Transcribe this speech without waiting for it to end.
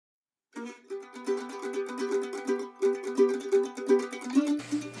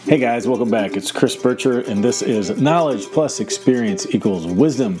Hey guys, welcome back. It's Chris Bircher, and this is Knowledge plus Experience equals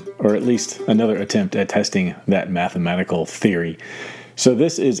Wisdom, or at least another attempt at testing that mathematical theory. So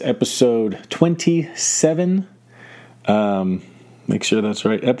this is episode 27. Make sure that's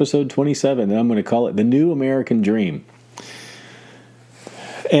right. Episode 27, and I'm going to call it The New American Dream.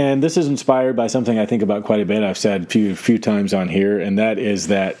 And this is inspired by something I think about quite a bit. I've said a few times on here, and that is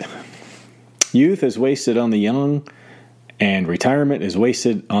that youth is wasted on the young, and retirement is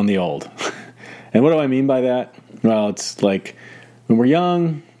wasted on the old. And what do I mean by that? Well, it's like when we're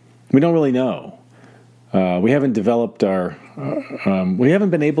young, we don't really know. We haven't developed we haven't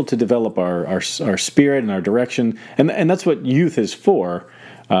been able to develop our spirit and our direction, and that's what youth is for.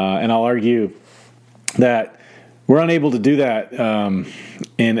 And I'll argue that we're unable to do that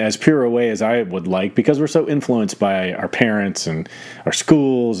in as pure a way as I would like, because we're so influenced by our parents and our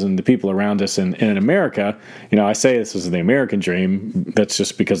schools and the people around us. And in America, I say this is the American dream. That's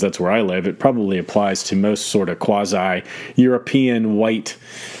just because that's where I live. It probably applies to most sort of quasi-European, white,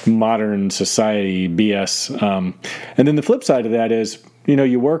 modern society BS. And then the flip side of that is,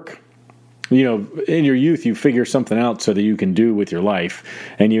 you work. In your youth, you figure something out so that you can do with your life,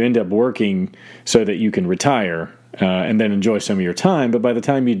 and you end up working so that you can retire and then enjoy some of your time. But by the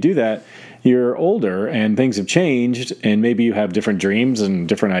time you do that, you're older and things have changed, and maybe you have different dreams and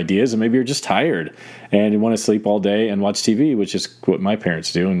different ideas, and maybe you're just tired and you want to sleep all day and watch TV, which is what my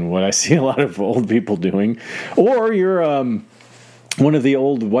parents do and what I see a lot of old people doing. Or you're one of the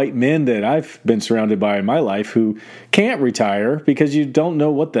old white men that I've been surrounded by in my life who can't retire because you don't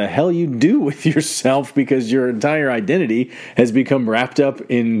know what the hell you do with yourself, because your entire identity has become wrapped up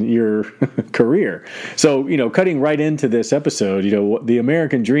in your career. So, cutting right into this episode, the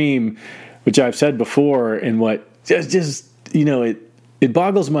American dream, which I've said before, and what just it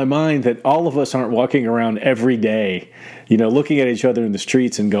boggles my mind that all of us aren't walking around every day, looking at each other in the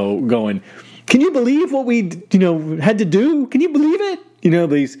streets and going, can you believe what we, had to do? Can you believe it?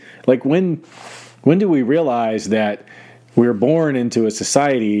 These, like, when do we realize that we're born into a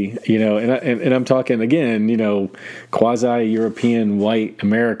society, and I'm talking again, quasi-European white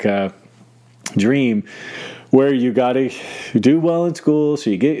America dream, where you got to do well in school, so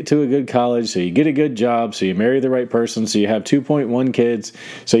you get to a good college, so you get a good job, so you marry the right person, so you have 2.1 kids,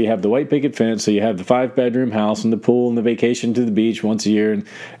 so you have the white picket fence, so you have the 5-bedroom house and the pool and the vacation to the beach once a year,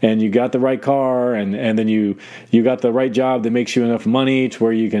 and you got the right car, and then you got the right job that makes you enough money to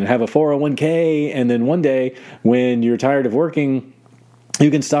where you can have a 401k, and then one day when you're tired of working, you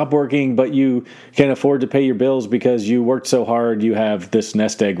can stop working, but you can afford to pay your bills because you worked so hard. You have this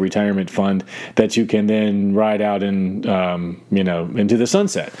nest egg retirement fund that you can then ride out in, into the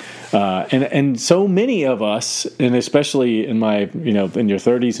sunset. And so many of us, and especially in my, in your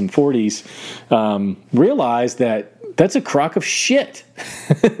 30s and 40s, realize that that's a crock of shit.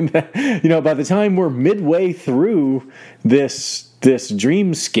 By the time we're midway through this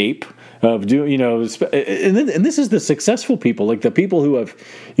dreamscape of doing, and this is the successful people, like the people who have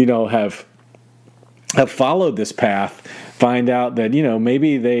followed this path, find out that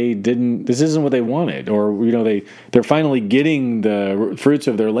maybe this isn't what they wanted, or they're finally getting the fruits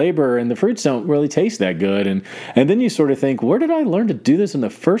of their labor, and the fruits don't really taste that good, and then you sort of think, where did I learn to do this in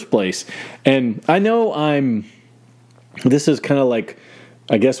the first place? And I know this is kind of like,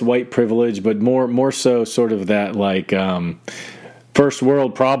 I guess, white privilege, but more so sort of that like first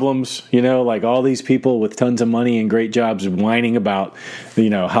world problems, like all these people with tons of money and great jobs whining about,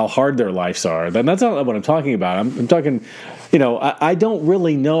 how hard their lives are. That's not what I'm talking about. I'm talking, I don't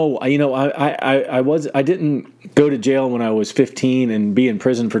really know. I didn't go to jail when I was 15 and be in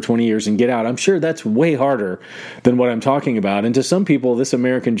prison for 20 years and get out. I'm sure that's way harder than what I'm talking about. And to some people, this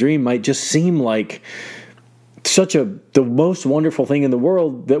American dream might just seem like the most wonderful thing in the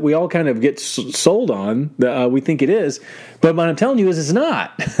world that we all kind of get sold on. We think it is, but what I'm telling you is it's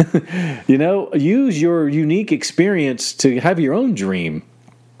not. Use your unique experience to have your own dream.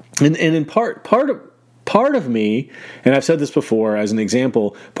 And in part of me, and I've said this before as an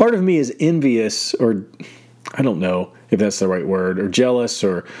example, part of me is envious, or I don't know if that's the right word, or jealous,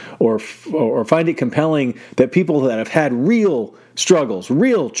 or find it compelling that people that have had real struggles,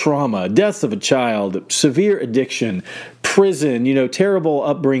 real trauma, deaths of a child, severe addiction, prison, terrible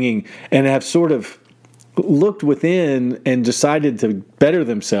upbringing, and have sort of looked within and decided to better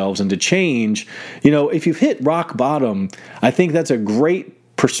themselves and to change. If you've hit rock bottom, I think that's a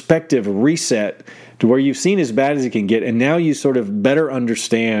great perspective reset to where you've seen as bad as it can get, and now you sort of better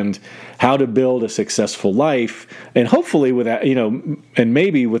understand how to build a successful life, and hopefully without, and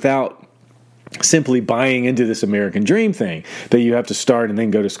maybe without simply buying into this American dream thing that you have to start and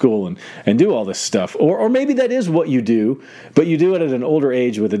then go to school and do all this stuff. Or maybe that is what you do, but you do it at an older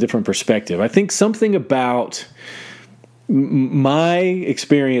age with a different perspective. I think something about my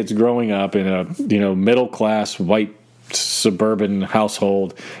experience growing up in a middle class white suburban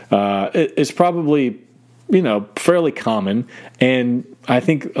household is probably fairly common, and I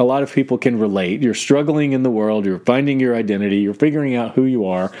think a lot of people can relate. You're struggling in the world, you're finding your identity, you're figuring out who you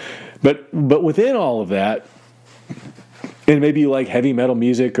are, but within all of that, and maybe you like heavy metal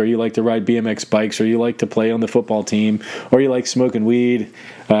music, or you like to ride BMX bikes, or you like to play on the football team, or you like smoking weed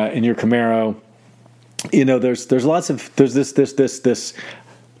in your Camaro. There's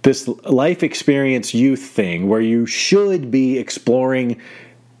this life experience youth thing where you should be exploring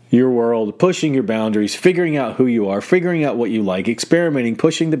your world, pushing your boundaries, figuring out who you are, figuring out what you like, experimenting,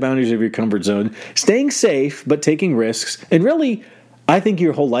 pushing the boundaries of your comfort zone, staying safe but taking risks. And really, I think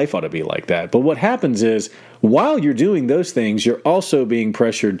your whole life ought to be like that. But what happens is, while you're doing those things, you're also being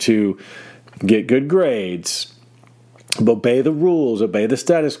pressured to get good grades, obey the rules, obey the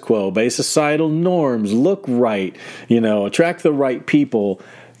status quo, obey societal norms, look right, attract the right people,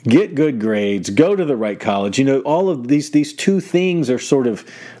 get good grades, go to the right college. All of these two things are sort of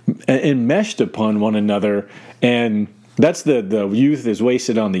enmeshed upon one another, and that's the youth is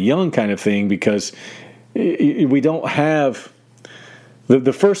wasted on the young kind of thing, because we don't have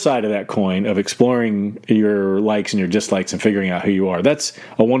the first side of that coin of exploring your likes and your dislikes and figuring out who you are. That's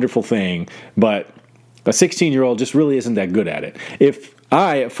a wonderful thing, but a 16-year-old just really isn't that good at it. If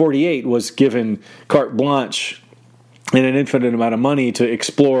I, at 48, was given carte blanche and an infinite amount of money to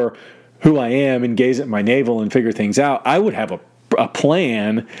explore who I am and gaze at my navel and figure things out, I would have a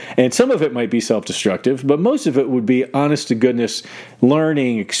plan, and some of it might be self-destructive, but most of it would be honest-to-goodness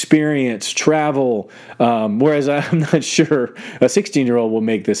learning, experience, travel, whereas I'm not sure a 16-year-old will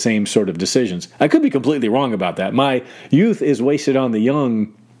make the same sort of decisions. I could be completely wrong about that. My youth is wasted on the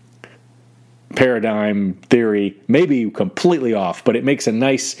young paradigm theory, maybe completely off, but it makes a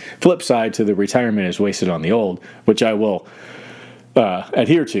nice flip side to the retirement is wasted on the old, which I will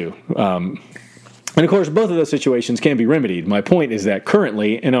adhere to. And of course, both of those situations can be remedied. My point is that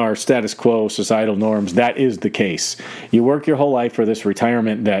currently, in our status quo societal norms, that is the case. You work your whole life for this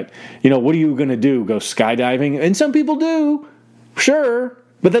retirement that, what are you going to do? Go skydiving? And some people do, sure,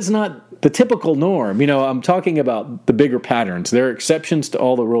 but that's not the typical norm. I'm talking about the bigger patterns. There are exceptions to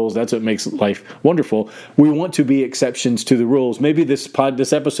all the rules. That's what makes life wonderful. We want to be exceptions to the rules. Maybe this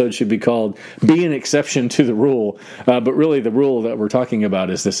episode should be called "Be an Exception to the Rule," but really the rule that we're talking about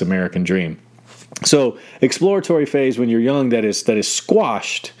is this American dream. So, exploratory phase when you're young that is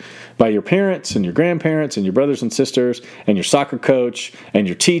squashed by your parents and your grandparents and your brothers and sisters and your soccer coach and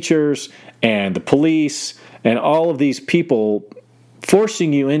your teachers and the police and all of these people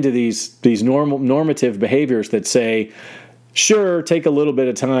forcing you into these normative behaviors that say, sure, take a little bit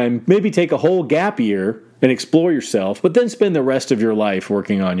of time, maybe take a whole gap year and explore yourself, but then spend the rest of your life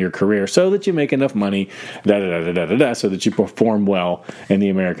working on your career so that you make enough money, so that you perform well in the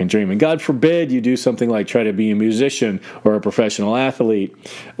American dream. And God forbid you do something like try to be a musician or a professional athlete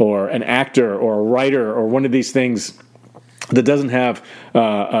or an actor or a writer or one of these things that doesn't have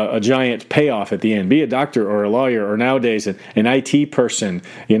a giant payoff at the end. Be a doctor or a lawyer or nowadays an IT person,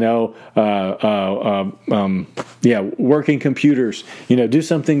 working computers, do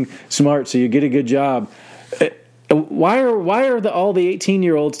something smart so you get a good job. Why are all the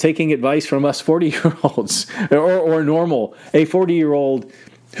 18-year-olds taking advice from us 40-year-olds or normal, a 40-year-old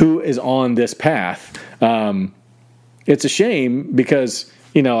who is on this path? It's a shame because,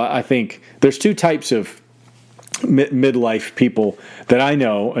 I think there's two types of midlife people that I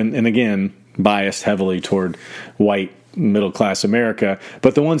know, and again, biased heavily toward white middle-class America,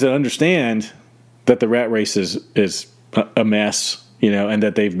 but the ones that understand that the rat race is a mess, and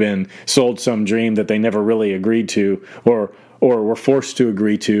that they've been sold some dream that they never really agreed to or were forced to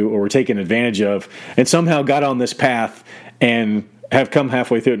agree to or were taken advantage of, and somehow got on this path and have come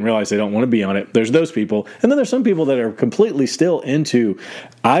halfway through it and realized they don't want to be on it. There's those people. And then there's some people that are completely still into,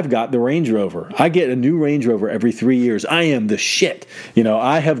 I've got the Range Rover. I get a new Range Rover every 3 years. I am the shit.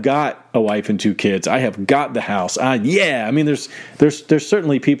 I have got a wife and 2 kids. I have got the house. There's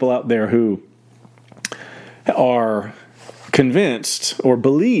certainly people out there who are convinced or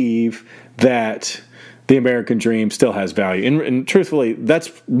believe that the American dream still has value. And truthfully,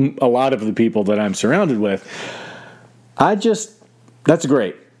 that's a lot of the people that I'm surrounded with. That's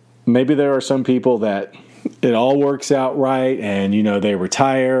great. Maybe there are some people that it all works out right, and they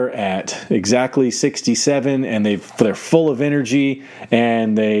retire at exactly 67, and they're full of energy,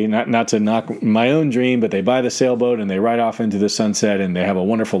 and they not to knock my own dream, but they buy the sailboat and they ride off into the sunset, and they have a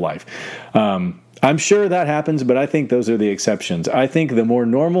wonderful life. I'm sure that happens, but I think those are the exceptions. I think the more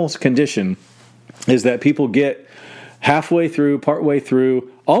normal condition is that people get halfway through, partway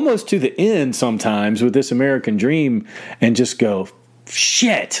through, almost to the end sometimes with this American dream, and just go,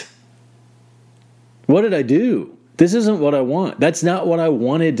 shit. What did I do? This isn't what I want. That's not what I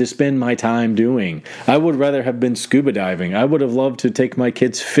wanted to spend my time doing. I would rather have been scuba diving. I would have loved to take my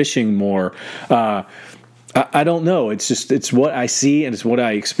kids fishing more. I don't know. It's what I see and it's what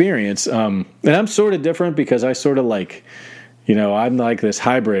I experience. And I'm sort of different because I sort of like, I'm like this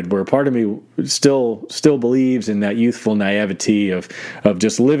hybrid where part of me still believes in that youthful naivety of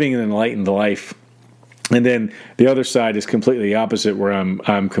just living an enlightened life. And then the other side is completely the opposite, where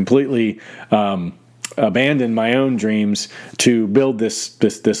I'm completely abandon my own dreams to build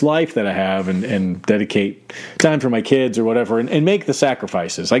this life that I have and dedicate time for my kids or whatever and make the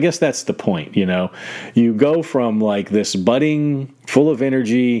sacrifices. I guess that's the point. You go from like this budding, full of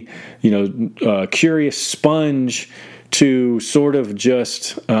energy, curious sponge to sort of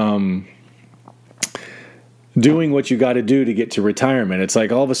just doing what you got to do to get to retirement. It's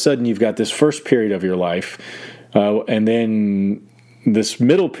like all of a sudden you've got this first period of your life, and then this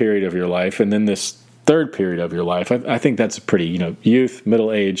middle period of your life, and then this third period of your life. I think that's a pretty, youth,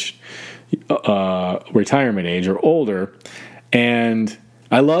 middle age, retirement age, or older. And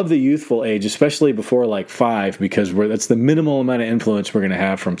I love the youthful age, especially before like 5, because that's the minimal amount of influence we're going to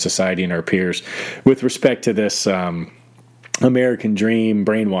have from society and our peers with respect to this American dream,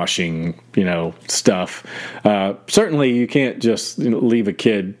 brainwashing, stuff. Certainly you can't just leave a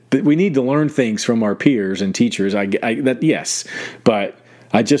kid. We need to learn things from our peers and teachers. Yes, but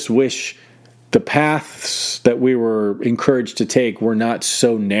I just wish the paths that we were encouraged to take were not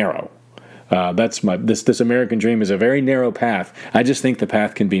so narrow. This American dream is a very narrow path. I just think the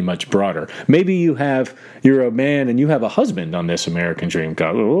path can be much broader. Maybe you're a man and you have a husband on this American dream.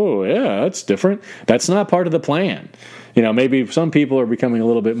 Oh yeah, that's different. That's not part of the plan. Maybe some people are becoming a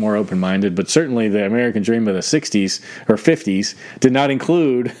little bit more open-minded, but certainly the American dream of the 60s or 50s did not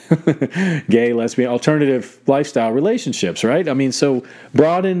include gay, lesbian, alternative lifestyle relationships, right? So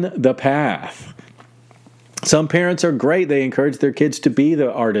broaden the path. Some parents are great. They encourage their kids to be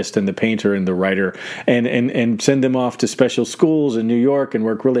the artist and the painter and the writer and send them off to special schools in New York and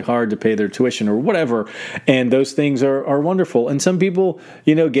work really hard to pay their tuition or whatever. And those things are wonderful. And some people,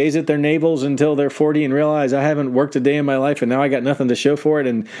 gaze at their navels until they're 40 and realize I haven't worked a day in my life and now I got nothing to show for it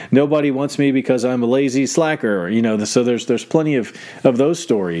and nobody wants me because I'm a lazy slacker. So there's plenty of those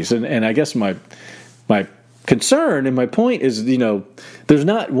stories. And I guess my concern and my point is, there's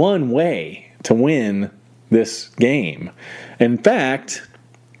not one way to win this game. In fact,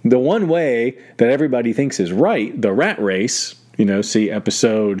 the one way that everybody thinks is right, the rat race, see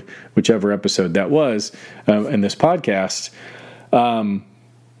whichever episode that was in this podcast,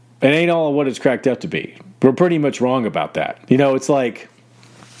 it ain't all what it's cracked up to be. We're pretty much wrong about that. It's like,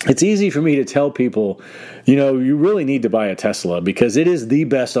 it's easy for me to tell people, you really need to buy a Tesla because it is the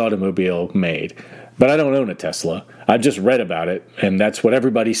best automobile made. But I don't own a Tesla. I've just read about it, and that's what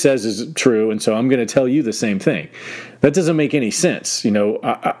everybody says is true, and so I'm going to tell you the same thing. That doesn't make any sense.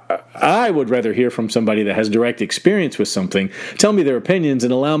 I would rather hear from somebody that has direct experience with something, tell me their opinions,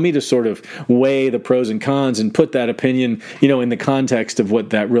 and allow me to sort of weigh the pros and cons and put that opinion, in the context of what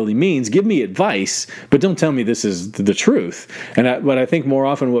that really means. Give me advice, but don't tell me this is the truth. But I think more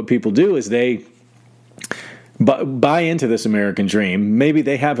often what people do is they buy into this American dream. Maybe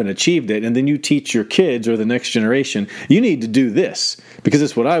they haven't achieved it, and then you teach your kids or the next generation, you need to do this because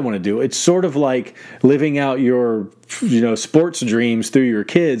it's what I want to do. It's sort of like living out your sports dreams through your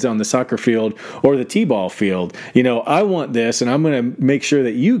kids on the soccer field or the t-ball field. I want this, and I'm going to make sure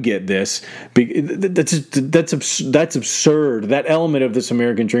that you get this. That's absurd. That element of this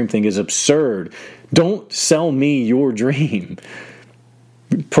American dream thing is absurd. Don't sell me your dream.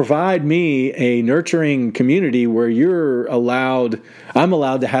 Provide me a nurturing community where I'm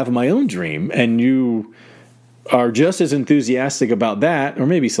allowed to have my own dream, and you are just as enthusiastic about that, or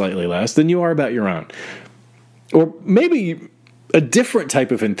maybe slightly less, than you are about your own. Or maybe a different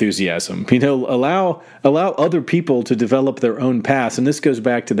type of enthusiasm. Allow other people to develop their own paths, and this goes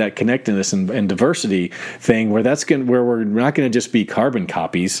back to that connectedness and diversity thing, where we're not going to just be carbon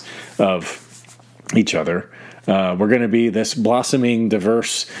copies of each other. We're going to be this blossoming,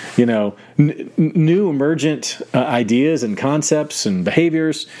 diverse, new emergent ideas and concepts and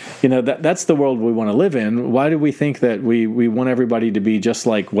behaviors. That's the world we want to live in. Why do we think that we want everybody to be just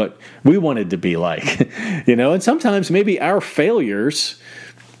like what we wanted to be like? And sometimes maybe our failures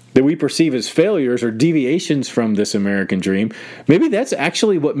that we perceive as failures or deviations from this American dream, maybe that's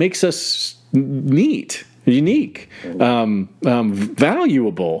actually what makes us unique,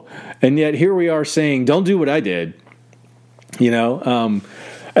 valuable. And yet here we are saying, don't do what I did.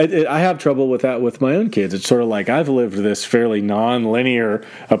 I have trouble with that with my own kids. It's sort of like I've lived this fairly non-linear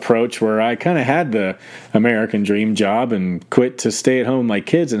approach where I kind of had the American dream job and quit to stay at home with my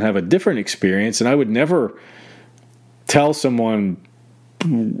kids and have a different experience. And I would never tell someone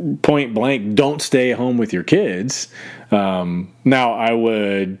point blank, don't stay home with your kids. Now I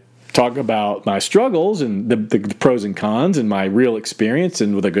would talk about my struggles and the pros and cons and my real experience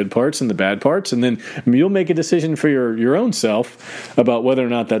and the good parts and the bad parts. And then you'll make a decision for your own self about whether or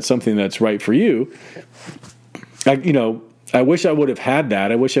not that's something that's right for you. I wish I would have had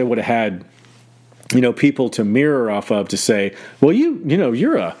that. I wish I would have had, people to mirror off of to say, well,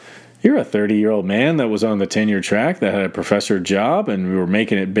 you're a 30-year-old man that was on the tenure track that had a professor job and we were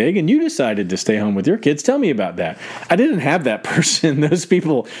making it big and you decided to stay home with your kids. Tell me about that. I didn't have that person. Those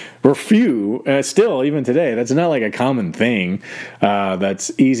people were few. Still, even today, that's not like a common thing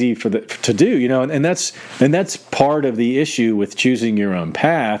that's easy to do, and that's part of the issue with choosing your own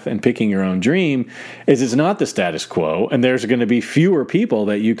path and picking your own dream is it's not the status quo, and there's going to be fewer people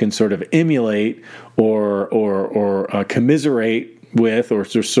that you can sort of emulate or commiserate with, or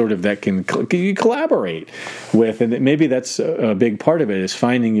sort of that can you collaborate with, and maybe that's a big part of it is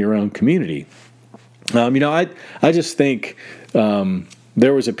finding your own community. I just think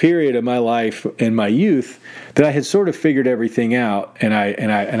there was a period of my life in my youth that I had sort of figured everything out, and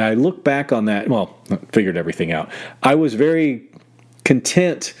I look back on that. Well, not figured everything out. I was very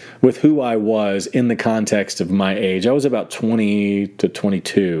content with who I was in the context of my age. I was about 20 to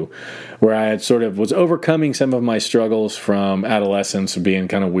 22, where I had sort of was overcoming some of my struggles from adolescence of being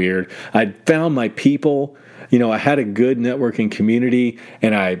kind of weird. I'd found my people, I had a good networking community,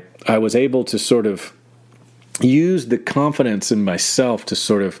 and I was able to sort of use the confidence in myself to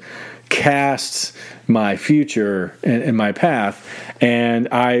sort of cast my future and my path. And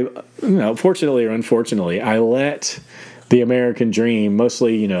I, fortunately or unfortunately, I let the American dream,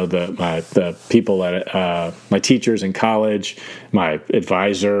 mostly, the people at my teachers in college, my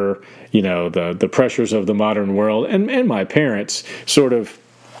advisor, the pressures of the modern world, and my parents sort of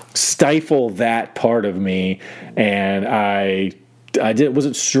stifle that part of me, and I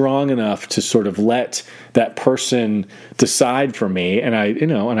wasn't strong enough to sort of let that person decide for me, and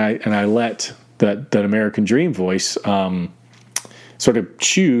I let that American dream voice sort of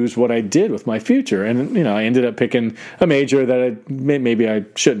choose what I did with my future. And, I ended up picking a major that maybe I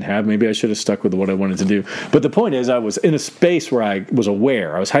shouldn't have. Maybe I should have stuck with what I wanted to do. But the point is I was in a space where I was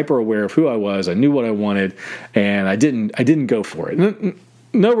aware. I was hyper aware of who I was. I knew what I wanted, and I didn't go for it.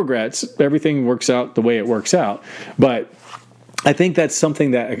 No regrets. Everything works out the way it works out. But I think that's something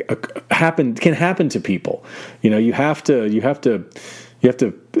that can happen to people. You have to.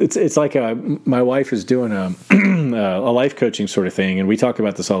 It's like my wife is doing a life coaching sort of thing, and we talk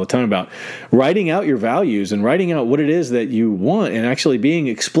about this all the time about writing out your values and writing out what it is that you want, and actually being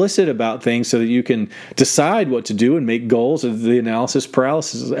explicit about things so that you can decide what to do and make goals. The analysis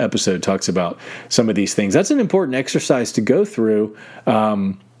paralysis episode talks about some of these things. That's an important exercise to go through.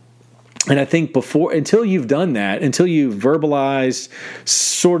 And I think until you've done that, until you've verbalized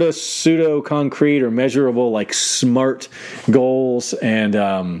sort of pseudo-concrete or measurable, like SMART goals and,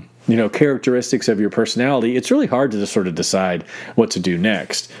 characteristics of your personality, it's really hard to just sort of decide what to do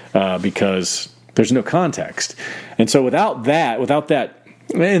next because there's no context. And so without that,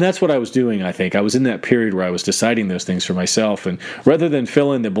 and that's what I was doing, I think. I was in that period where I was deciding those things for myself. And rather than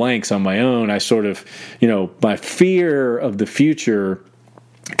fill in the blanks on my own, I sort of, my fear of the future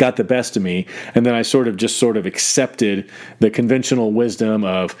got the best of me, and then I sort of accepted the conventional wisdom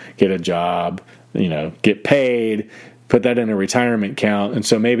of get a job, get paid, put that in a retirement account, and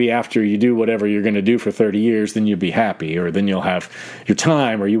so maybe after you do whatever you're going to do for 30 years, then you'll be happy, or then you'll have your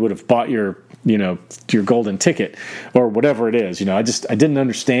time, or you would have bought your golden ticket, or whatever it is. I didn't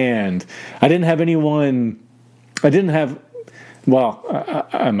understand. I didn't have anyone. Well,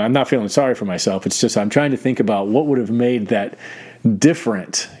 I'm not feeling sorry for myself. It's just I'm trying to think about what would have made that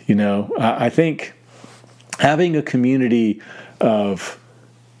different. I think having a community of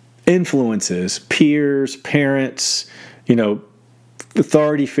influences, peers, parents,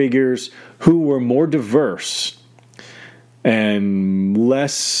 authority figures who were more diverse and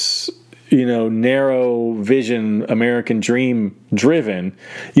less, narrow vision, American dream driven,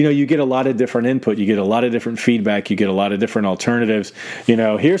 you get a lot of different input, you get a lot of different feedback, you get a lot of different alternatives.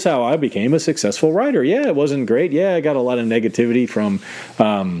 Here's how I became a successful writer. Yeah, it wasn't great. Yeah, I got a lot of negativity from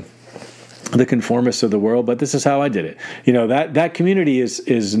the conformists of the world, but this is how I did it. That community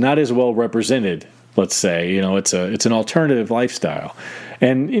is not as well represented. Let's say, it's an alternative lifestyle,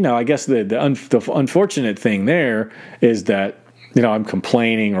 and I guess the unfortunate thing there is that I'm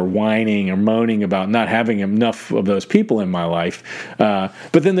complaining or whining or moaning about not having enough of those people in my life. But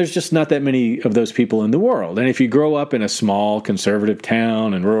then there's just not that many of those people in the world. And if you grow up in a small conservative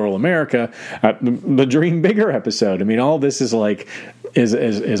town in rural America, the Dream Bigger episode, all this is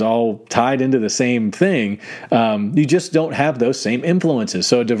is all tied into the same thing. You just don't have those same influences.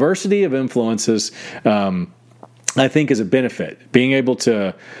 So a diversity of influences, I think, is a benefit. Being able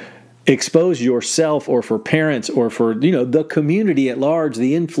to expose yourself, or for parents, or for the community at large,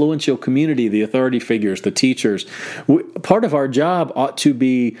 the influential community, the authority figures, the teachers. Part of our job ought to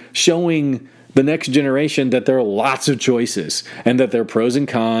be showing the next generation that there are lots of choices and that there are pros and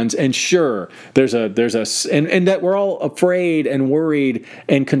cons. And sure, there's and that we're all afraid and worried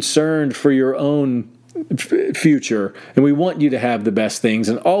and concerned for your own future, and we want you to have the best things,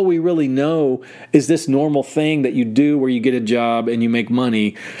 and all we really know is this normal thing that you do where you get a job and you make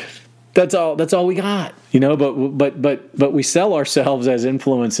money. That's all we got, but we sell ourselves as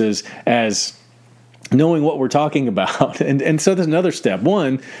influences, as knowing what we're talking about. And so there's another step.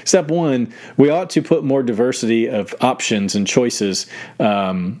 Step one, we ought to put more diversity of options and choices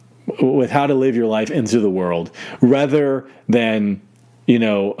with how to live your life into the world, rather than,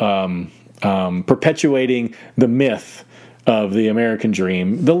 perpetuating the myth of the American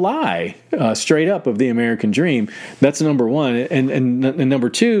dream, the lie, straight up, of the American dream. That's number one. And number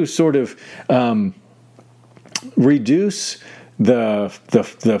two, sort of reduce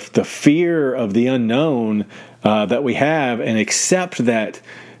the fear of the unknown that we have, and accept that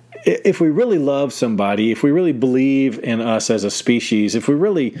if we really love somebody, if we really believe in us as a species, if we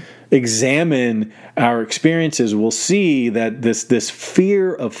really examine our experiences, we'll see that this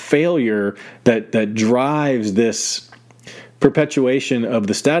fear of failure that drives this perpetuation of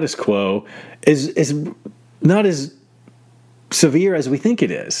the status quo is not as severe as we think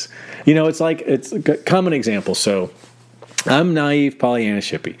it is. It's a common example. So I'm naive, Pollyanna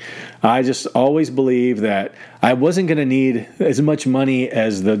shippy. I just always believed that I wasn't going to need as much money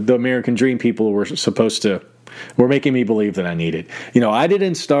as the American dream people were making me believe that I needed. I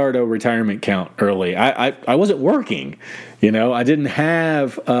didn't start a retirement account early. I wasn't working. I didn't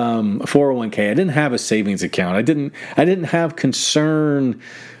have a 401k. I didn't have a savings account. I didn't have concern.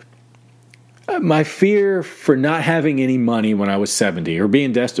 My fear for not having any money when I was 70, or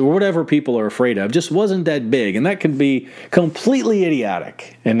being destitute, or whatever people are afraid of, just wasn't that big. And that can be completely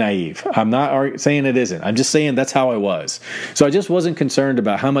idiotic and naive. I'm not saying it isn't. I'm just saying that's how I was. So I just wasn't concerned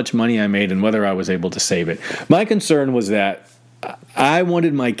about how much money I made and whether I was able to save it. My concern was that I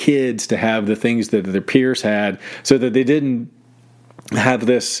wanted my kids to have the things that their peers had, so that they didn't have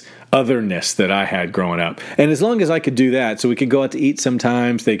this otherness that I had growing up. And as long as I could do that, so we could go out to eat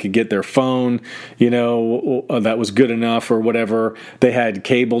sometimes, they could get their phone, that was good enough, or whatever. They had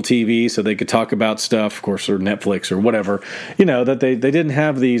cable TV, so they could talk about stuff, of course, or Netflix or whatever, that they didn't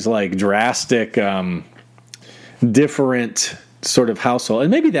have these drastic, different sort of household. And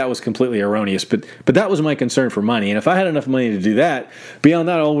maybe that was completely erroneous, but that was my concern for money. And if I had enough money to do that, beyond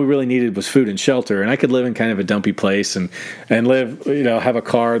that, all we really needed was food and shelter. And I could live in kind of a dumpy place and live, have a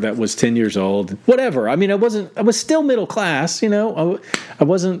car that was 10 years old, whatever. I was still middle class, I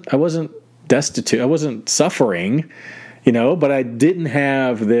wasn't destitute. I wasn't suffering, but I didn't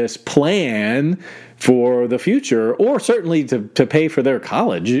have this plan for the future, or certainly to pay for their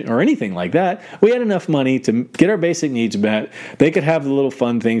college or anything like that. We had enough money to get our basic needs met. They could have the little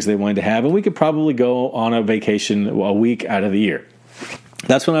fun things they wanted to have, and we could probably go on a vacation a week out of the year.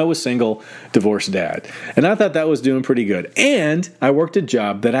 That's when I was single, divorced dad. And I thought that was doing pretty good. And I worked a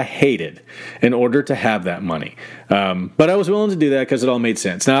job that I hated in order to have that money. But I was willing to do that because it all made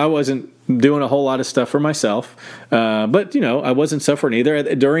sense. Now, I wasn't doing a whole lot of stuff for myself, but, I wasn't suffering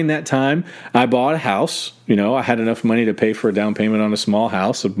either. During that time, I bought a house. I had enough money to pay for a down payment on a small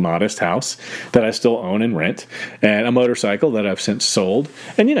house, a modest house that I still own and rent, and a motorcycle that I've since sold.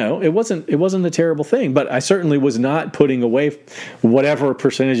 And, it wasn't a terrible thing, but I certainly was not putting away whatever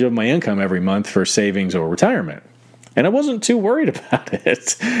percentage of my income every month for savings or retirement. And I wasn't too worried about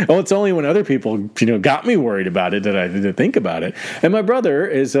it. Oh, it's only when other people, got me worried about it that I did think about it. And my brother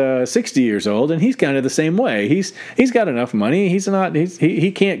is 60 years old, and he's kind of the same way. He's got enough money.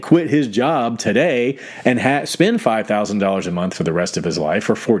 He can't quit his job today and spend $5,000 a month for the rest of his life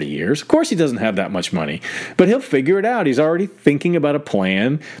for 40 years. Of course, he doesn't have that much money, but he'll figure it out. He's already thinking about a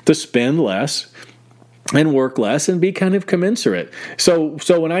plan to spend less and work less and be kind of commensurate. So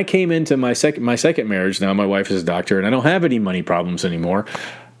when I came into my second marriage, now my wife is a doctor and I don't have any money problems anymore,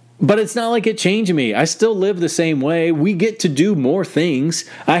 but it's not like it changed me. I still live the same way. We get to do more things.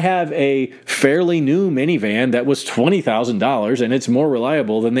 I have a fairly new minivan that was $20,000 and it's more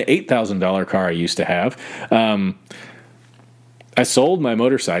reliable than the $8,000 car I used to have. I sold my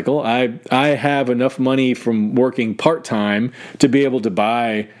motorcycle. I have enough money from working part-time to be able to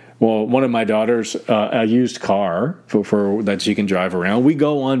buy one of my daughters a used car for that she can drive around. We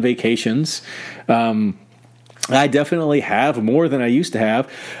go on vacations. I definitely have more than I used to have,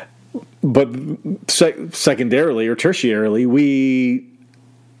 but secondarily or tertiarily, we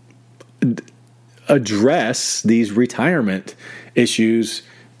address these retirement issues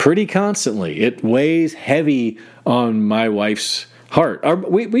pretty constantly. It weighs heavy on my wife's heart.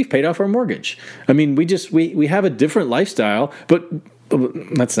 We've paid off our mortgage. I mean, we have a different lifestyle, but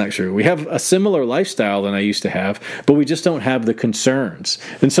that's not true. We have a similar lifestyle than I used to have, but we just don't have the concerns.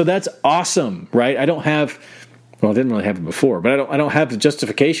 And so that's awesome, right? I didn't really have it before, but I don't have the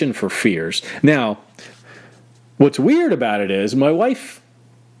justification for fears. Now, what's weird about it is my wife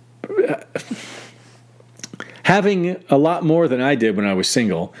having a lot more than I did when I was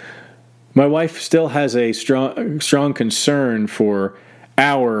single. My wife still has a strong concern for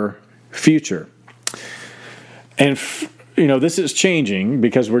our future. And this is changing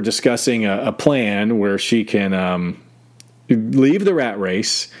because we're discussing a plan where she can leave the rat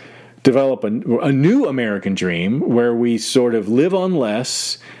race, develop a new American dream where we sort of live on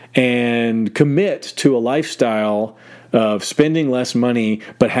less and commit to a lifestyle of spending less money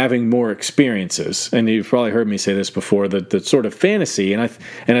but having more experiences. And you've probably heard me say this before, that the sort of fantasy, and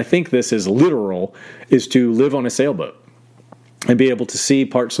I think this is literal, is to live on a sailboat and be able to see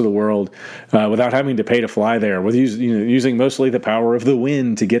parts of the world without having to pay to fly there, with using mostly the power of the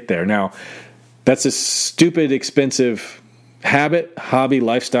wind to get there. Now, that's a stupid, expensive habit, hobby,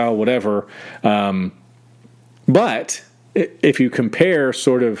 lifestyle, whatever. But if you compare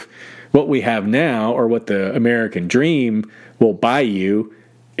sort of what we have now or what the American dream will buy you,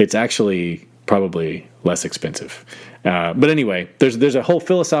 it's actually probably less expensive. But anyway, there's a whole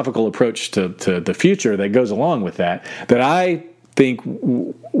philosophical approach to the future that goes along with that I think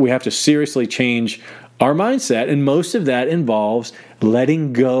we have to seriously change our mindset, and most of that involves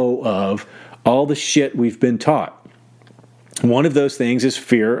letting go of all the shit we've been taught. One of those things is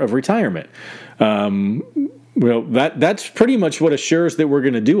fear of retirement. That's pretty much what assures that we're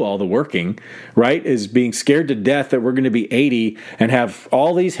going to do all the working, right? Is being scared to death that we're going to be 80 and have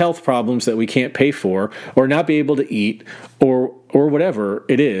all these health problems that we can't pay for, or not be able to eat, or whatever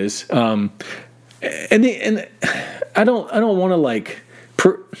it is. And I don't want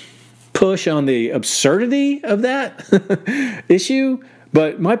to push on the absurdity of that issue,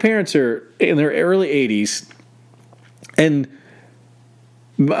 but my parents are in their early 80s, and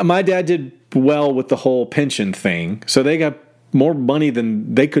my dad did well with the whole pension thing, so they got more money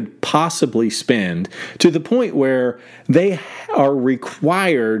than they could possibly spend, to the point where they are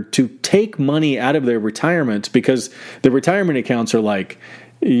required to take money out of their retirements because the retirement accounts are like,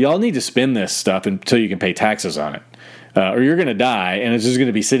 y'all need to spend this stuff until you can pay taxes on it. Or you're going to die, and it's just going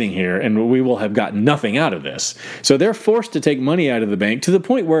to be sitting here, and we will have gotten nothing out of this. So they're forced to take money out of the bank to the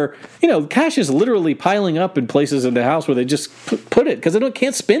point where, cash is literally piling up in places in the house where they just put it because they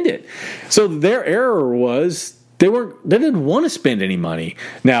can't spend it. So their error was they didn't want to spend any money.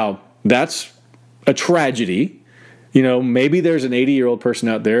 Now, that's a tragedy. Maybe there's an 80-year-old person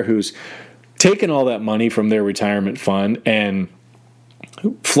out there who's taken all that money from their retirement fund and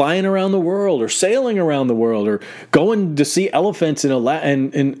flying around the world, or sailing around the world, or going to see elephants in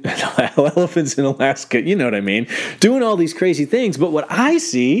elephants in Alaska. You know what I mean? Doing all these crazy things. But what I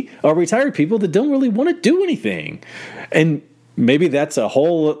see are retired people that don't really want to do anything. And maybe that's a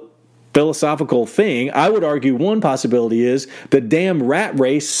whole philosophical thing. I would argue one possibility is the damn rat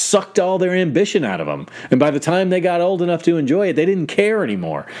race sucked all their ambition out of them, and by the time they got old enough to enjoy it, they didn't care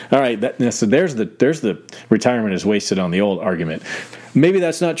anymore. All right, so there's the retirement is wasted on the old argument. Maybe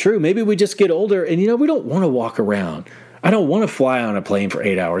that's not true. Maybe we just get older and we don't want to walk around. I don't want to fly on a plane for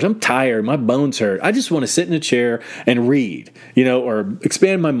 8 hours. I'm tired. My bones hurt. I just want to sit in a chair and read, or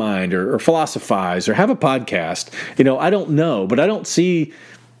expand my mind, or philosophize, or have a podcast. I don't know, but I don't see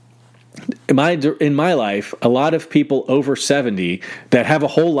in my life, a lot of people over 70 that have a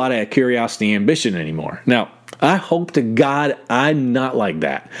whole lot of curiosity and ambition anymore. Now, I hope to God I'm not like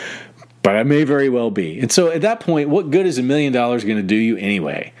that, but I may very well be. And so at that point, what good is $1 million going to do you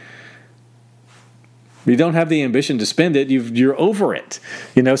anyway? You don't have the ambition to spend it. You're over it.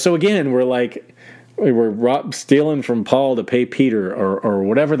 So again, we're stealing from Paul to pay Peter, or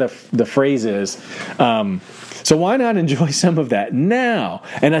whatever the phrase is. So why not enjoy some of that now?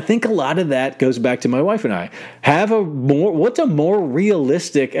 And I think a lot of that goes back to my wife and I. What's a more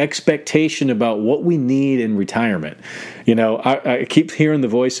realistic expectation about what we need in retirement? I keep hearing the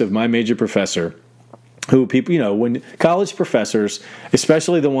voice of my major professor, who people, when college professors,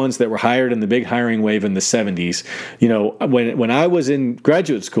 especially the ones that were hired in the big hiring wave in the 70s, when I was in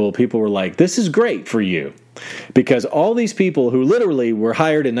graduate school, people were like, this is great for you. Because all these people who literally were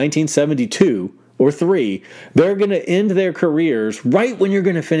hired in 1972 or 3, they're going to end their careers right when you're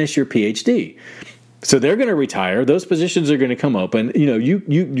going to finish your PhD. So they're going to retire. Those positions are going to come open.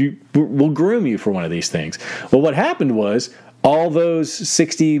 You will groom you for one of these things. Well, what happened was all those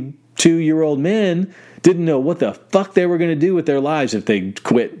 62-year-old men didn't know what the fuck they were going to do with their lives if they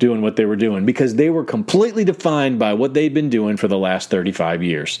quit doing what they were doing, because they were completely defined by what they'd been doing for the last 35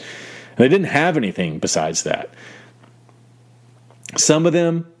 years. And they didn't have anything besides that. Some of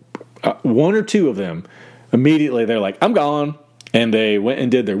them, 1 or 2 of them, immediately they're like, I'm gone. And they went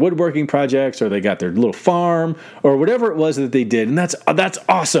and did their woodworking projects, or they got their little farm, or whatever it was that they did. And that's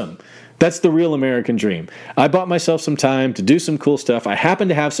awesome. That's the real American dream. I bought myself some time to do some cool stuff. I happen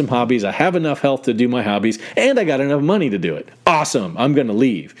to have some hobbies. I have enough health to do my hobbies, and I got enough money to do it. Awesome. I'm going to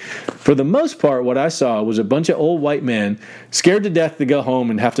leave. For the most part, what I saw was a bunch of old white men scared to death to go home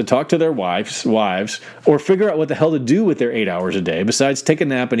and have to talk to their wives, or figure out what the hell to do with their 8 hours a day besides take a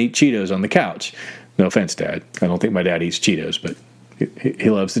nap and eat Cheetos on the couch. No offense, Dad. I don't think my dad eats Cheetos, but he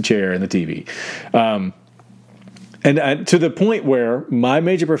loves the chair and the TV. And to the point where my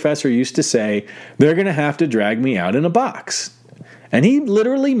major professor used to say, they're going to have to drag me out in a box. And he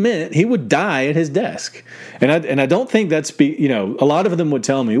literally meant he would die at his desk. And I don't think that's, a lot of them would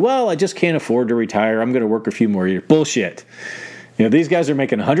tell me, well, I just can't afford to retire. I'm going to work a few more years. Bullshit. These guys are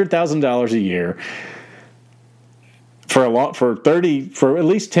making $100,000 a year for at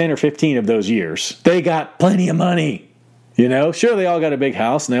least 10 or 15 of those years. They got plenty of money. Sure, they all got a big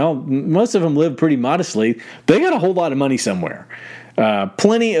house now. Most of them live pretty modestly. They got a whole lot of money somewhere.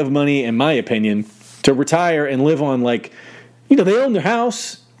 Plenty of money, in my opinion, to retire and live on, they own their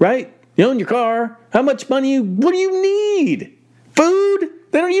house, right? You own your car. How much money? What do you need? Food?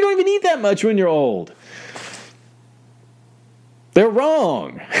 You don't even need that much when you're old. They're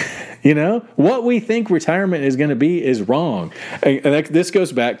wrong. What we think retirement is going to be is wrong. And this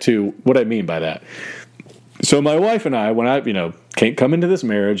goes back to what I mean by that. So my wife and I, when I, come into this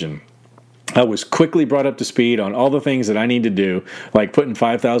marriage, and I was quickly brought up to speed on all the things that I need to do, like putting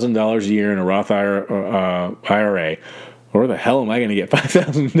 $5,000 a year in a Roth IRA. Where the hell am I going to get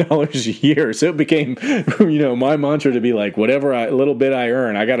 $5,000 a year? So it became, my mantra to be like, whatever little bit I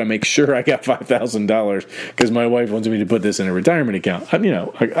earn, I got to make sure I got $5,000 because my wife wants me to put this in a retirement account.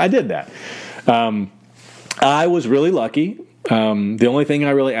 I did that. I was really lucky. The only thing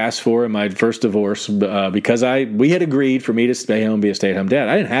I really asked for in my first divorce, because we had agreed for me to stay home and be a stay-at-home dad.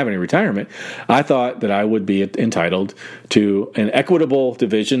 I didn't have any retirement. I thought that I would be entitled to an equitable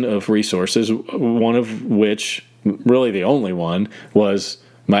division of resources, one of which, really the only one, was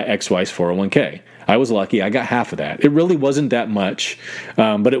my ex-wife's 401k. I was lucky. I got half of that. It really wasn't that much,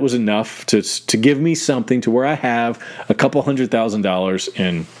 but it was enough to give me something to where I have a couple $100,000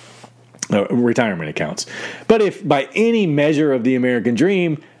 in retirement accounts. But if by any measure of the American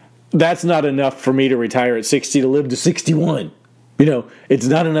dream, that's not enough for me to retire at 60 to live to 61. It's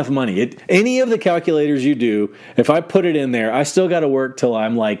not enough money. Any of the calculators you do, if I put it in there, I still got to work till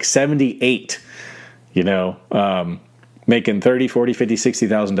I'm like 78, making $30, $40, $50,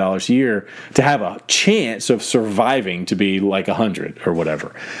 $60,000 a year to have a chance of surviving to be like 100 or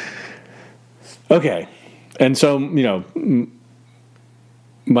whatever. Okay. And so,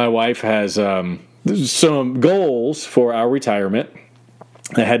 my wife has some goals for our retirement.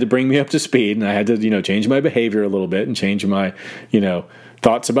 I had to bring me up to speed, and I had to, change my behavior a little bit and change my,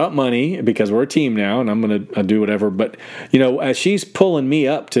 thoughts about money, because we're a team now, and I'm going to do whatever. But, as she's pulling me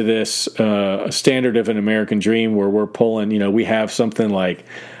up to this standard of an American dream where we're pulling, we have something like,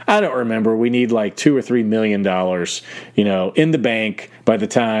 I don't remember, we need like $2 or $3 million, in the bank by the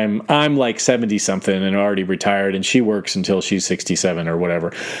time I'm like 70 something and already retired, and she works until she's 67 or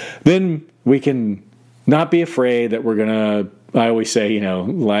whatever. Then we can not be afraid that we're going to, I always say,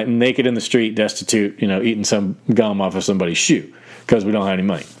 naked in the street, destitute, eating some gum off of somebody's shoe because we don't have any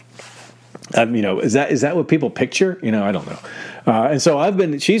money. Is that what people picture? I don't know. And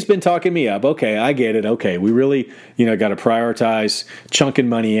so she's been talking me up. Okay, I get it. Okay, we really, got to prioritize chunking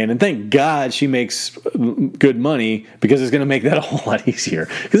money in. And thank God she makes good money, because it's going to make that a whole lot easier.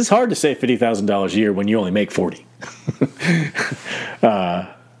 Because it's hard to save $50,000 a year when you only make 40.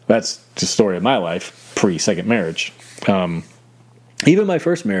 That's the story of my life pre-second marriage. Even my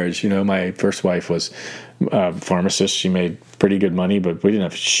first marriage, my first wife was a pharmacist. She made pretty good money, but we didn't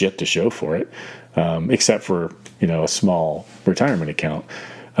have shit to show for it, except for, a small retirement account.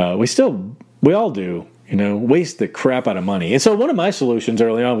 We all do, waste the crap out of money. And so one of my solutions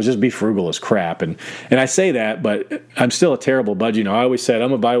early on was just be frugal as crap. And I say that, but I'm still a terrible budget. I always said I'm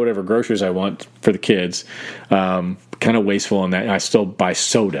going to buy whatever groceries I want for the kids. Kind of wasteful on that. And I still buy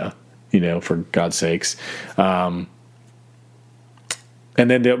soda, for God's sakes. And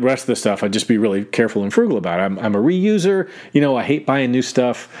then the rest of the stuff, I'd just be really careful and frugal about it. I'm a reuser. I hate buying new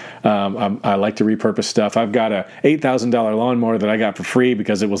stuff. I like to repurpose stuff. I've got a $8,000 lawnmower that I got for free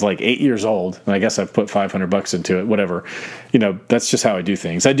because it was like 8 years old. And I guess I've put $500 into it, whatever. That's just how I do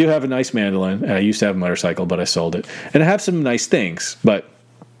things. I do have a nice mandolin. And I used to have a motorcycle, but I sold it. And I have some nice things. But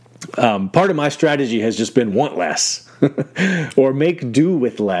part of my strategy has just been want less. Or make do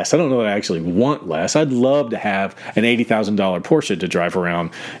with less. I don't know that I actually want less. I'd love to have an $80,000 Porsche to drive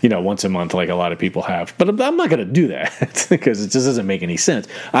around, once a month like a lot of people have. But I'm not going to do that because it just doesn't make any sense.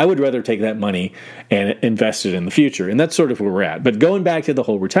 I would rather take that money and invest it in the future. And that's sort of where we're at. But going back to the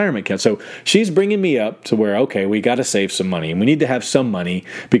whole retirement account. So she's bringing me up to where, okay, we got to save some money. And we need to have some money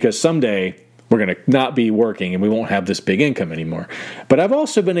because someday we're going to not be working and we won't have this big income anymore. But I've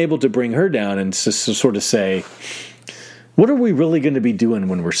also been able to bring her down and to sort of say, what are we really going to be doing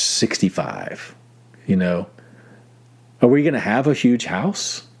when we're 65? Are we going to have a huge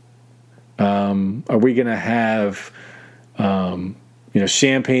house? Are we going to have,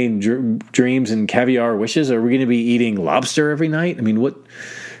 champagne dreams and caviar wishes? Are we going to be eating lobster every night? I mean,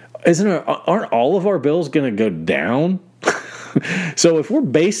 aren't all of our bills going to go down? So if we're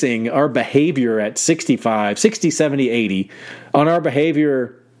basing our behavior at 65, 60, 70, 80 on our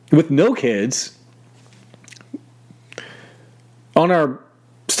behavior with no kids, on our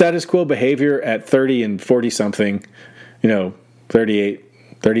status quo behavior at 30 and 40 something, 38,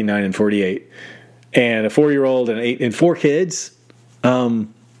 39 and 48, and a 4-year-old and 8 and 4 kids, I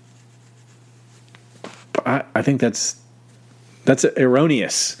think that's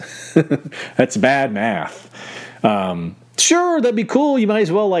erroneous. That's bad math. Sure, that'd be cool. You might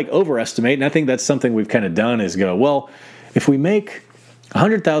as well overestimate. And I think that's something we've kind of done is go, well, if we make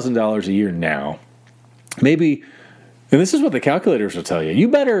 $100,000 a year now, maybe. And this is what the calculators will tell you. You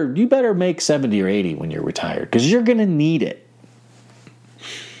better make 70 or 80 when you're retired because you're going to need it.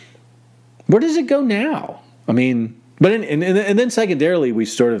 Where does it go now? I mean, but and then secondarily, we've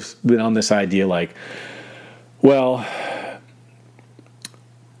sort of been on this idea well,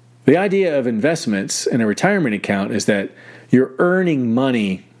 the idea of investments in a retirement account is that you're earning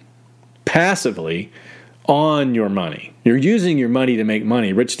money passively on your money. You're using your money to make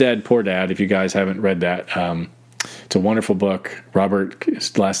money. Rich Dad, Poor Dad, if you guys haven't read that, it's a wonderful book. Robert,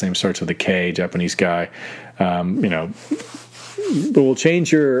 his last name starts with a K, Japanese guy. It will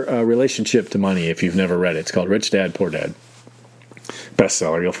change your relationship to money if you've never read it. It's called Rich Dad, Poor Dad.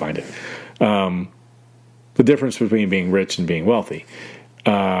 Bestseller, you'll find it. The difference between being rich and being wealthy.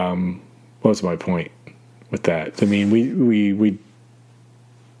 What was my point with that? I mean, we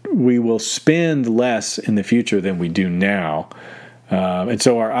will spend less in the future than we do now. And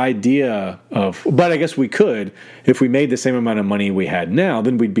so our idea but I guess we could, if we made the same amount of money we had now,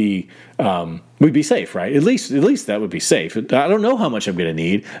 then we'd be safe, right? At least that would be safe. I don't know how much I'm going to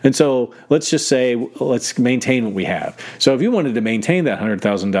need. And so let's just say, let's maintain what we have. So if you wanted to maintain that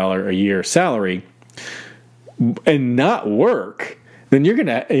 $100,000 a year salary and not work, then you're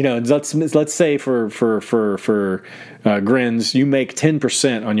gonna, let's say for grins, you make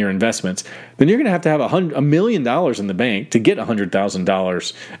 10% on your investments. Then you're gonna have $1 million in the bank to get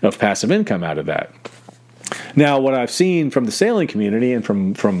 $100,000 of passive income out of that. Now, what I've seen from the sailing community and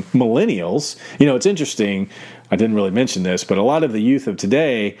from millennials, it's interesting. I didn't really mention this, but a lot of the youth of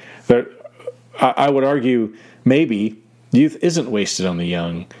today, I would argue maybe youth isn't wasted on the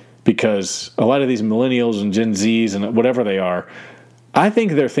young, because a lot of these millennials and Gen Zs and whatever they are, I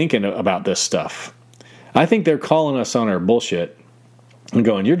think they're thinking about this stuff. I think they're calling us on our bullshit and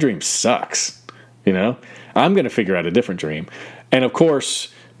going, your dream sucks. I'm going to figure out a different dream. And of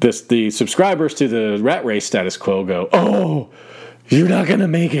course, the subscribers to the rat race status quo go, oh, you're not going to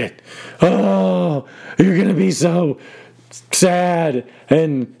make it. Oh, you're going to be so sad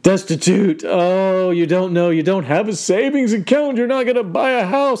and destitute. Oh, you don't know. You don't have a savings account. You're not going to buy a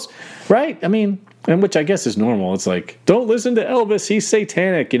house. Right? I mean, and which I guess is normal. It's like, don't listen to Elvis. He's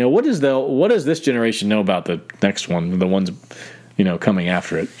satanic. What does this generation know about the next one, the ones, coming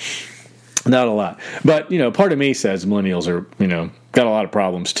after it? Not a lot. But, part of me says millennials are, got a lot of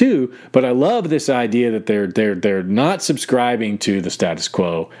problems too. But I love this idea that they're not subscribing to the status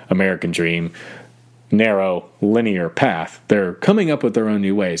quo American dream, narrow, linear path. They're coming up with their own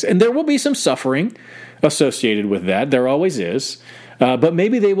new ways. And there will be some suffering associated with that. There always is. But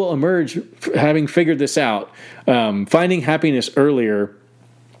maybe they will emerge having figured this out, finding happiness earlier,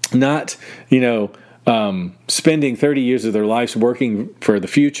 not, spending 30 years of their lives working for the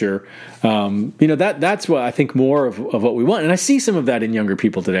future. That's what I think more of what we want. And I see some of that in younger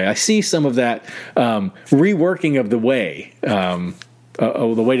people today. I see some of that reworking of the way,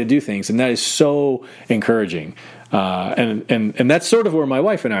 the way to do things. And that is so encouraging. And that's sort of where my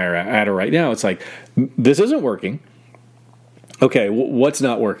wife and I are at right now. It's like, this isn't working. Okay, what's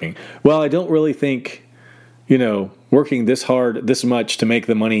not working? Well, I don't really think, working this hard, this much to make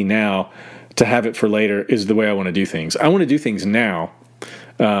the money now, to have it for later is the way I want to do things. I want to do things now.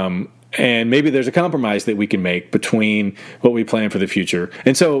 And maybe there's a compromise that we can make between what we plan for the future.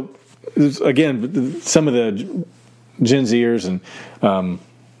 And so, again, some of the Gen Zers and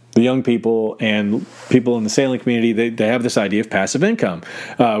the young people and people in the sailing community, they have this idea of passive income.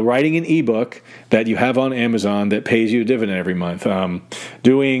 Writing an ebook that you have on Amazon that pays you a dividend every month.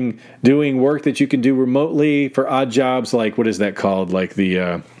 Doing work that you can do remotely for odd jobs, like, what is that called? Like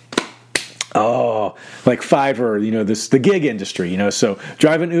the... like Fiverr, the gig industry, so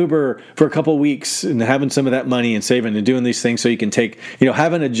driving Uber for a couple of weeks and having some of that money and saving and doing these things so you can take,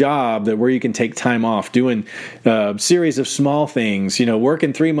 having a job where you can take time off, doing a series of small things,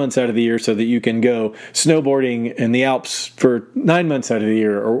 working 3 months out of the year so that you can go snowboarding in the Alps for 9 months out of the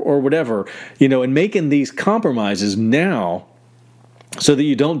year or whatever, and making these compromises now so that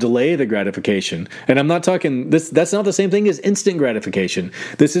you don't delay the gratification. And I'm not talking, that's not the same thing as instant gratification.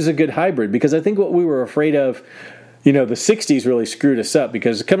 This is a good hybrid, because I think what we were afraid of, the 60s really screwed us up,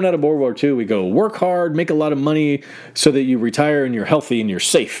 because coming out of World War II, we go work hard, make a lot of money so that you retire and you're healthy and you're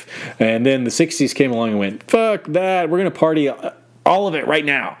safe. And then the 60s came along and went, fuck that, we're going to party all of it right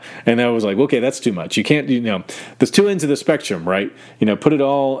now. And I was like, okay, that's too much. You can't, there's two ends of the spectrum, right? Put it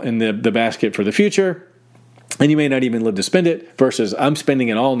all in the basket for the future, and you may not even live to spend it, versus I'm spending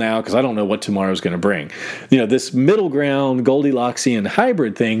it all now because I don't know what tomorrow's going to bring. This middle ground Goldilocksian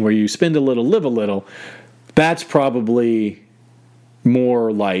hybrid thing where you spend a little, live a little, that's probably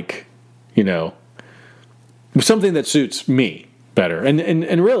more like, something that suits me better.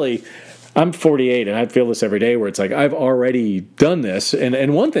 And really, I'm 48 and I feel this every day, where it's like, I've already done this.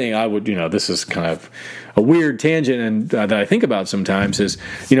 And one thing I would, this is kind of a weird tangent and that I think about sometimes is,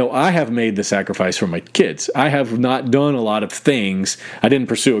 I have made the sacrifice for my kids. I have not done a lot of things. I didn't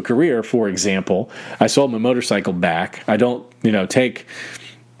pursue a career, for example. I sold my motorcycle back. I don't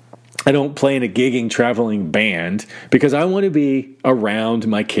play in a gigging, traveling band because I want to be around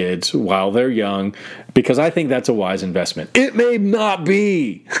my kids while they're young, because I think that's a wise investment. It may not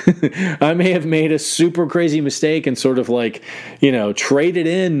be. I may have made a super crazy mistake and sort of traded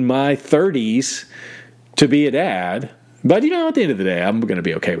in my 30s to be a dad. But, at the end of the day, I'm going to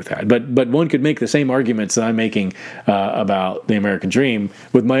be okay with that. But one could make the same arguments that I'm making about the American dream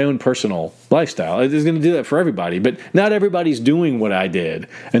with my own personal lifestyle. It's going to do that for everybody, but not everybody's doing what I did.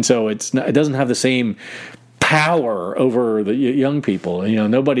 And so it doesn't have the same power over the young people.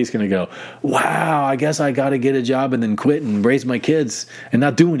 Nobody's going to go, wow, I guess I got to get a job and then quit and raise my kids and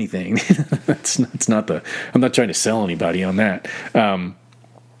not do anything. I'm not trying to sell anybody on that.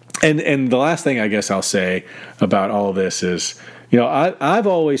 And the last thing I guess I'll say about all of this is, I've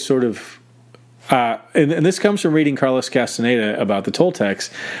always sort of, and this comes from reading Carlos Castaneda about the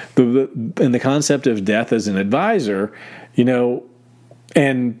Toltecs, and the concept of death as an advisor,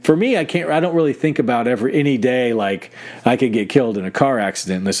 and for me, I don't really think about any day like I could get killed in a car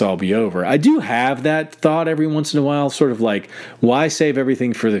accident and this all be over. I do have that thought every once in a while, sort of like, why save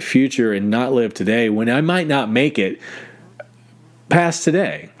everything for the future and not live today when I might not make it past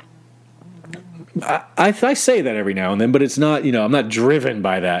today? I say that every now and then, but it's not, I'm not driven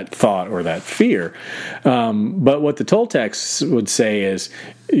by that thought or that fear. But what the Toltecs would say is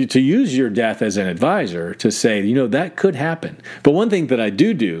to use your death as an advisor, to say, that could happen. But one thing that I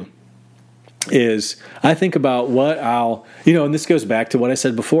do is I think about what and this goes back to what I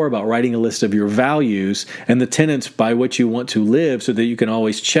said before about writing a list of your values and the tenets by which you want to live so that you can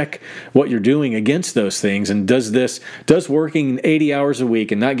always check what you're doing against those things. And does working 80 hours a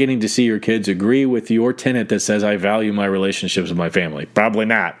week and not getting to see your kids agree with your tenet that says I value my relationships with my family? Probably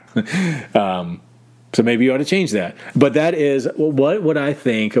not. So maybe you ought to change that. But that is, what would I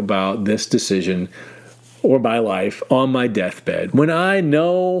think about this decision or my life on my deathbed when I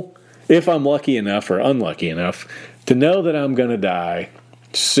know, if I'm lucky enough or unlucky enough to know that I'm going to die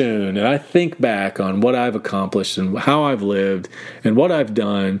soon, and I think back on what I've accomplished and how I've lived and what I've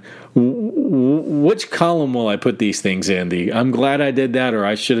done, which column will I put these things in? The I'm glad I did that, or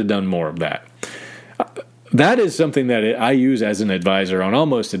I should have done more of that. That is something that I use as an advisor on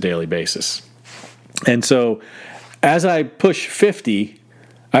almost a daily basis. And so as I push 50,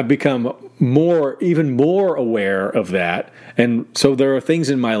 I've become even more aware of that. And so there are things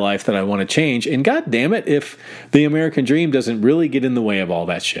in my life that I want to change. And God damn it, if the American dream doesn't really get in the way of all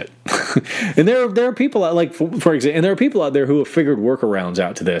that shit. And there are people out, like, for example, and there are people out there who have figured workarounds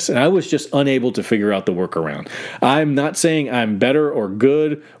out to this. And I was just unable to figure out the workaround. I'm not saying I'm better or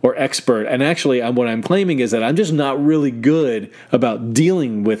good or expert. And actually, what I'm claiming is that I'm just not really good about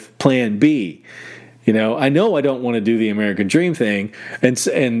dealing with plan B. I know I don't want to do the American dream thing,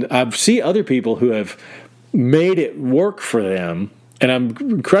 and I see other people who have made it work for them, and I'm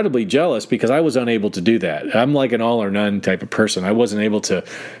incredibly jealous because I was unable to do that. I'm like an all or none type of person. I wasn't able to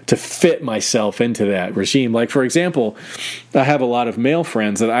fit myself into that regime. Like, for example, I have a lot of male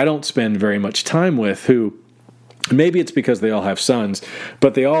friends that I don't spend very much time with who, maybe it's because they all have sons,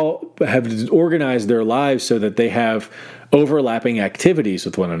 but they all have organized their lives so that they have overlapping activities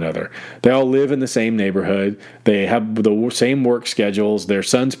with one another. They all live in the same neighborhood. They have the same work schedules. Their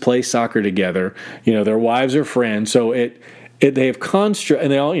sons play soccer together. Their wives are friends. So they have construct, and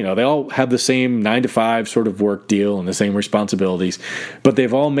they all have the same 9-to-5 sort of work deal and the same responsibilities, but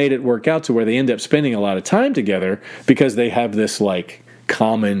they've all made it work out to where they end up spending a lot of time together because they have this like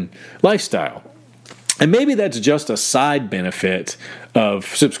common lifestyle. And maybe that's just a side benefit of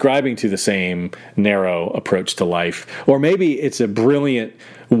subscribing to the same narrow approach to life. Or maybe it's a brilliant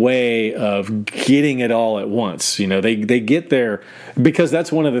way of getting it all at once. They get there because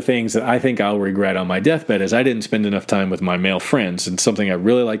that's one of the things that I think I'll regret on my deathbed is I didn't spend enough time with my male friends, and something I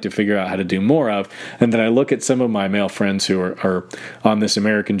really like to figure out how to do more of. And then I look at some of my male friends who are on this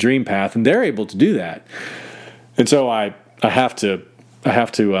American dream path, and they're able to do that. And so I have to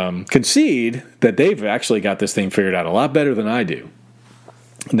concede that they've actually got this thing figured out a lot better than I do.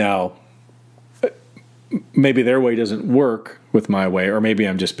 Now, maybe their way doesn't work with my way, or maybe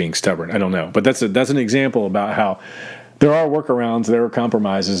I'm just being stubborn. I don't know. But that's an example about how there are workarounds, there are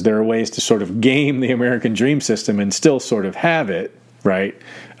compromises, there are ways to sort of game the American dream system and still sort of have it, right?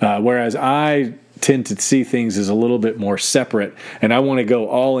 Whereas I tend to see things as a little bit more separate, and I want to go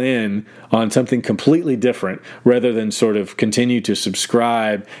all in on something completely different rather than sort of continue to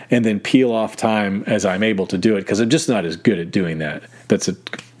subscribe and then peel off time as I'm able to do it, because I'm just not as good at doing that. That's a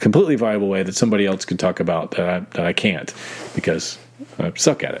completely viable way that somebody else could talk about that I can't, because I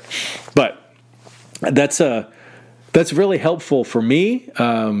suck at it. But that's really helpful for me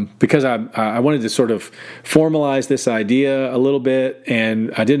because I wanted to sort of formalize this idea a little bit,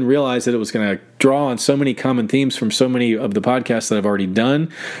 and I didn't realize that it was going to draw on so many common themes from so many of the podcasts that I've already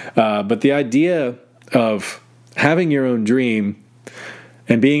done. But the idea of having your own dream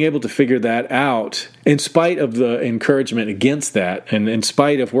and being able to figure that out in spite of the encouragement against that, and in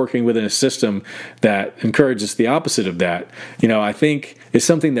spite of working within a system that encourages the opposite of that, I think is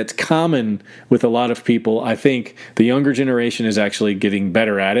something that's common with a lot of people. I think the younger generation is actually getting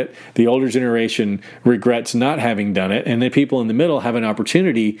better at it. The older generation regrets not having done it, and the people in the middle have an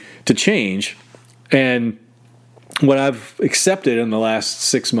opportunity to change. And what I've accepted in the last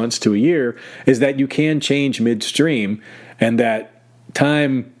 6 months to a year is that you can change midstream, and that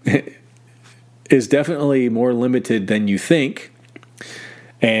time is definitely more limited than you think.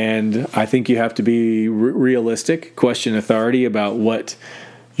 And I think you have to be realistic, question authority about what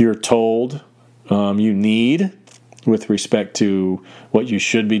you're told you need with respect to what you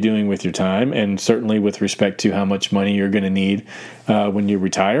should be doing with your time, and certainly with respect to how much money you're going to need when you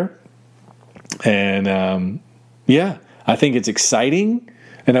retire. And I think it's exciting,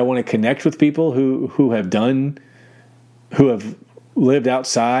 and I want to connect with people who have lived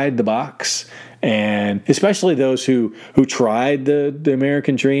outside the box, and especially those who tried the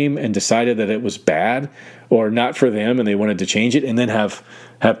American dream and decided that it was bad, or not for them, and they wanted to change it, and then have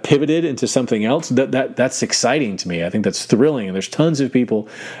pivoted into something else. That's exciting to me. I think that's thrilling, and there's tons of people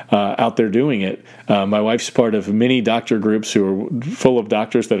out there doing it. My wife's part of many doctor groups who are full of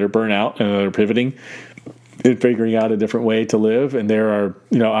doctors that are burnt out and that are pivoting and figuring out a different way to live. And there are,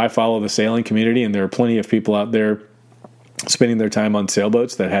 I follow the sailing community, and there are plenty of people out there spending their time on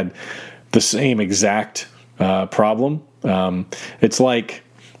sailboats that had the same exact problem. It's like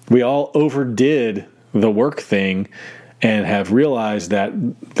we all overdid the work thing and have realized that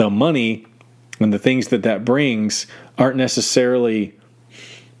the money and the things that brings aren't necessarily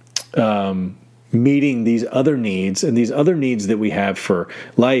meeting these other needs, and these other needs that we have for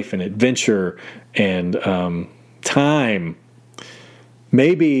life and adventure and time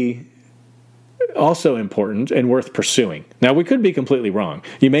may be also important and worth pursuing. Now, we could be completely wrong.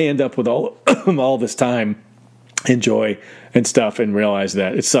 You may end up with all this time and joy and stuff and realize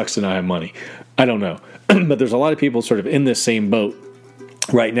that it sucks to not have money. I don't know. But there's a lot of people sort of in this same boat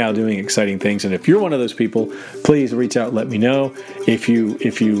right now doing exciting things. And if you're one of those people, please reach out, let me know. If you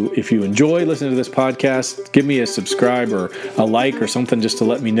enjoy listening to this podcast, give me a subscribe or a like or something just to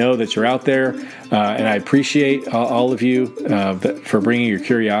let me know that you're out there. And I appreciate all of you for bringing your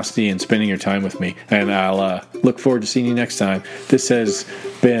curiosity and spending your time with me. And I'll look forward to seeing you next time. This has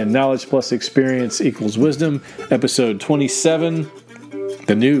been Knowledge Plus Experience Equals Wisdom, episode 27,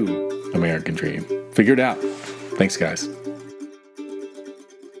 The New American Dream. Figure it out. Thanks, guys.